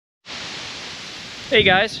Hey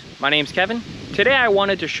guys, my name's Kevin. Today I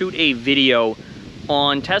wanted to shoot a video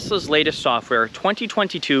on Tesla's latest software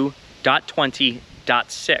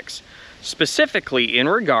 2022.20.6, specifically in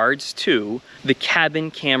regards to the cabin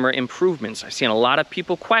camera improvements. I've seen a lot of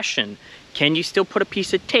people question, can you still put a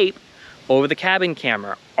piece of tape over the cabin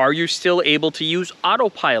camera? Are you still able to use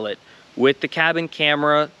autopilot with the cabin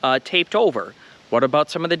camera taped over? What about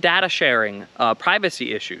some of the data sharing,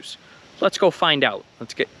 privacy issues? Let's go find out.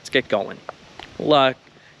 Let's get going. We'll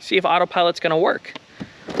see if autopilot's gonna work.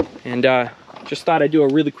 And just thought I'd do a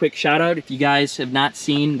really quick shout out. If you guys have not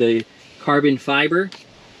seen the carbon fiber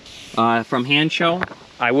from Hand Show,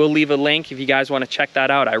 I will leave a link if you guys want to check that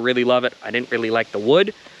out. I really love it. I didn't really like the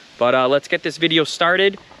wood, but let's get this video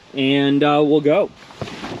started and we'll go.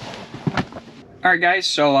 All right guys,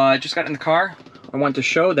 so I just got in the car. I want to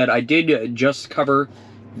show that I did just cover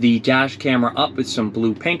the dash camera up with some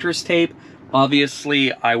blue painter's tape.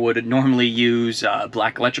 Obviously, I would normally use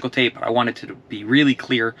black electrical tape, but I wanted to be really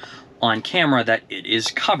clear on camera that it is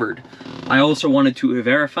covered. I also wanted to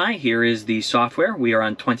verify, here is the software. We are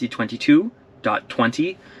on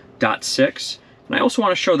 2022.20.6. And I also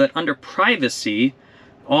want to show that under privacy,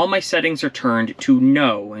 all my settings are turned to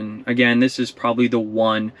no. And again, this is probably the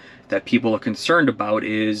one that people are concerned about,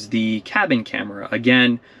 is the cabin camera.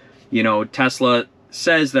 Again, you know, Tesla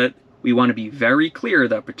says that we want to be very clear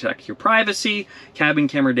that protect your privacy. Cabin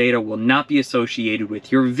camera data will not be associated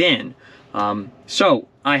with your VIN. So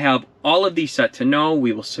I have all of these set to no.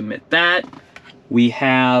 We will submit that. We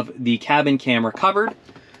have the cabin camera covered.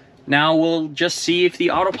 Now we'll just see if the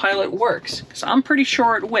autopilot works, because I'm pretty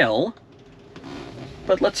sure it will,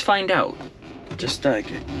 but let's find out. Just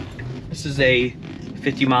this is a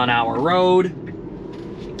 50-mile-an-hour road,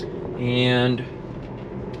 and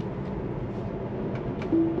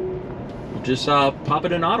just pop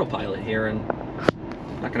it in autopilot here, and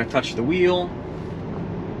I'm not gonna touch the wheel.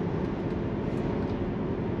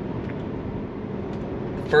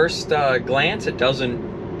 First glance, it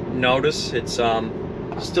doesn't notice. It's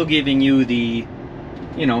still giving you the,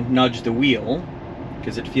 you know, nudge the wheel,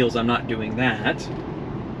 because it feels I'm not doing that.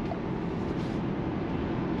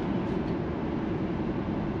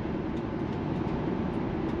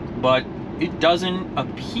 But it doesn't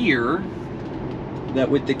appear that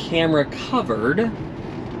with the camera covered,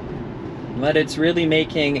 that it's really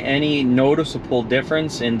making any noticeable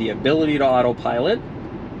difference in the ability to autopilot.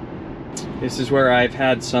 This is where I've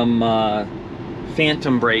had some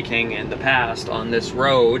phantom braking in the past on this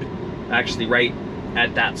road, actually right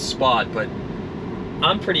at that spot, but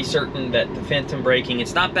I'm pretty certain that the phantom braking,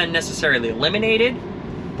 it's not been necessarily eliminated,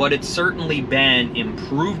 but it's certainly been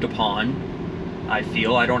improved upon. I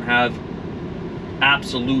feel I don't have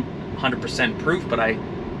absolute 100% proof, but my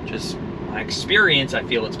experience, I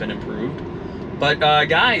feel it's been improved. But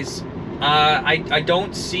guys, I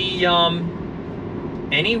don't see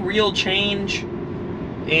any real change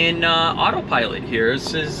in autopilot here.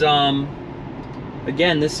 This is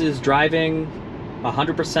again, this is driving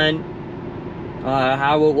 100%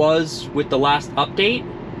 how it was with the last update,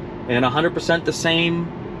 and 100% the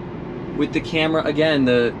same with the camera. Again,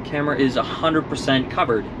 the camera is 100%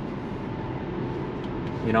 covered.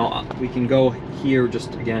 You know, we can go here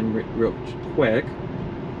just again real quick.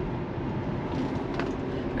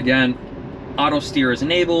 Again, auto steer is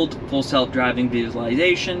enabled, full self-driving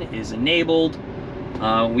visualization is enabled.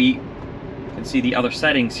 We can see the other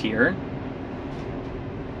settings here.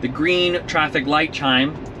 The green traffic light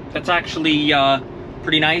chime, that's actually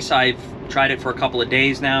pretty nice. I've tried it for a couple of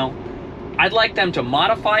days now. I'd like them to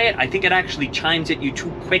modify it. I think it actually chimes at you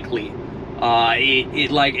too quickly. It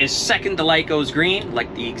like, as second the light goes green,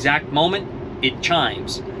 like the exact moment, it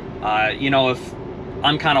chimes. You know, if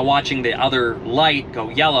I'm kind of watching the other light go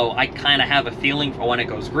yellow, I kind of have a feeling for when it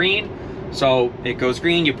goes green. So it goes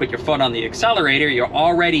green, you put your foot on the accelerator, you're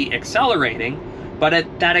already accelerating, but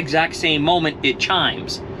at that exact same moment, it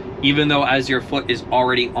chimes, even though as your foot is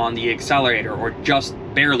already on the accelerator or just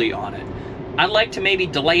barely on it. I'd like to maybe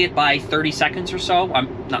delay it by 30 seconds or so.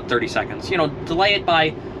 Not 30 seconds, you know, delay it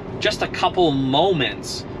by just a couple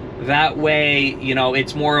moments. That way, you know,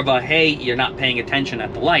 it's more of a, hey, you're not paying attention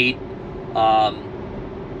at the light,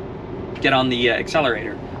 get on the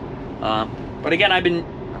accelerator. But again, I've been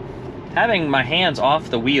having my hands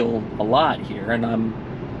off the wheel a lot here, and I'm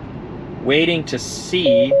waiting to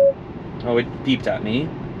see. Oh, it beeped at me,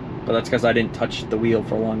 but that's because I didn't touch the wheel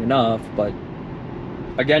for long enough. But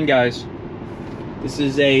again, guys, this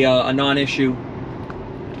is a non-issue.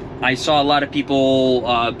 I saw a lot of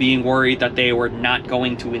people being worried that they were not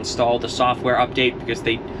going to install the software update because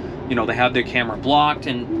they, you know, they have their camera blocked,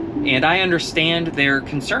 and I understand their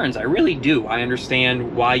concerns. I really do. I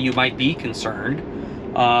understand why you might be concerned.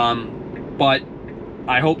 But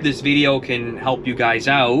I hope this video can help you guys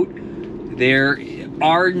out. There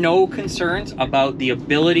are no concerns about the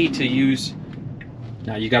ability to use.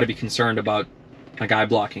 Now you got to be concerned about a guy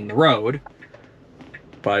blocking the road,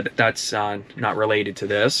 but that's not related to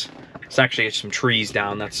this. It's actually some trees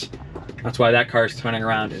down. That's why that car's turning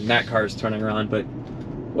around and that car's turning around. But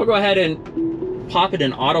we'll go ahead and pop it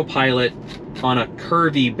in autopilot on a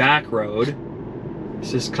curvy back road.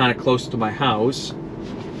 This is kind of close to my house.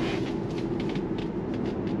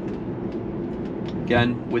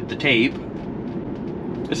 Again, with the tape.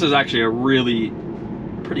 This is actually a really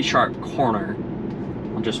pretty sharp corner.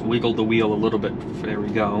 I'll just wiggle the wheel a little bit. There we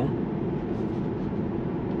go.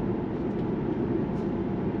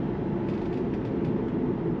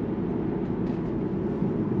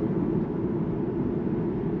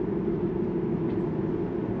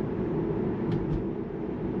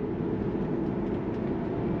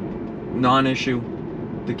 Non-issue.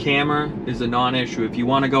 The camera is a non-issue. If you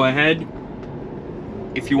want to go ahead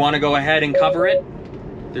and cover it,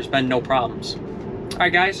 there's been no problems. All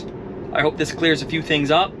right, guys, I hope this clears a few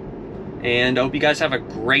things up, and I hope you guys have a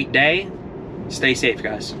great day. Stay safe,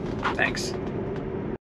 guys. Thanks.